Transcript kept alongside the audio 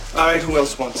All right, who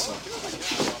else wants some?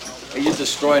 Hey, you're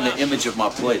destroying the image of my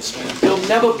place, man. You'll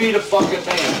never be the fucking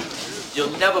man.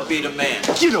 You'll never be the man.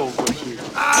 Get over here.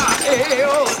 Hey,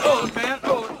 man.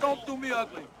 Oh, don't do me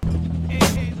ugly.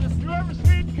 Hey, listen. You ever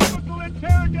seen chemical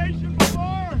interrogation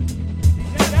before?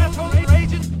 That asshole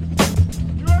agent?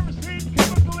 You ever seen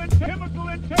chemical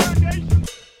interrogation?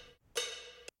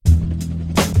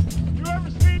 You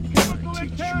ever seen chemical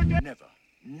interrogation?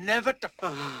 Never to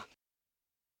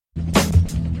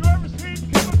You ever seen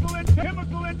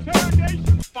chemical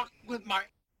interrogation? fuck with my...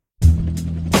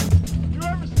 You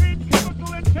ever seen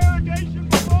chemical interrogation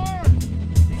before?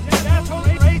 That asshole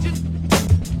agent?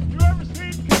 You ever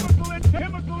seen chemical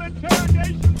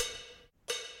interrogation?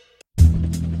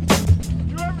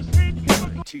 You ever seen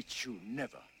chemical... Teach you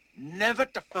never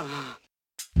to...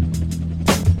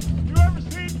 You ever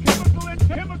seen chemical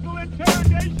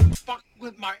interrogation? fuck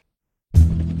with my...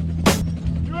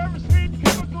 You ever seen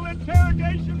chemical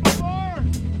interrogation before?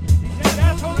 That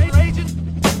asshole agent?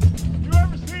 You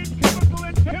ever seen chemical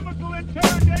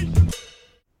interrogation?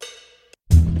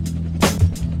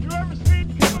 You ever seen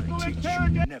chemical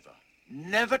interrogation?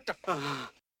 Never to...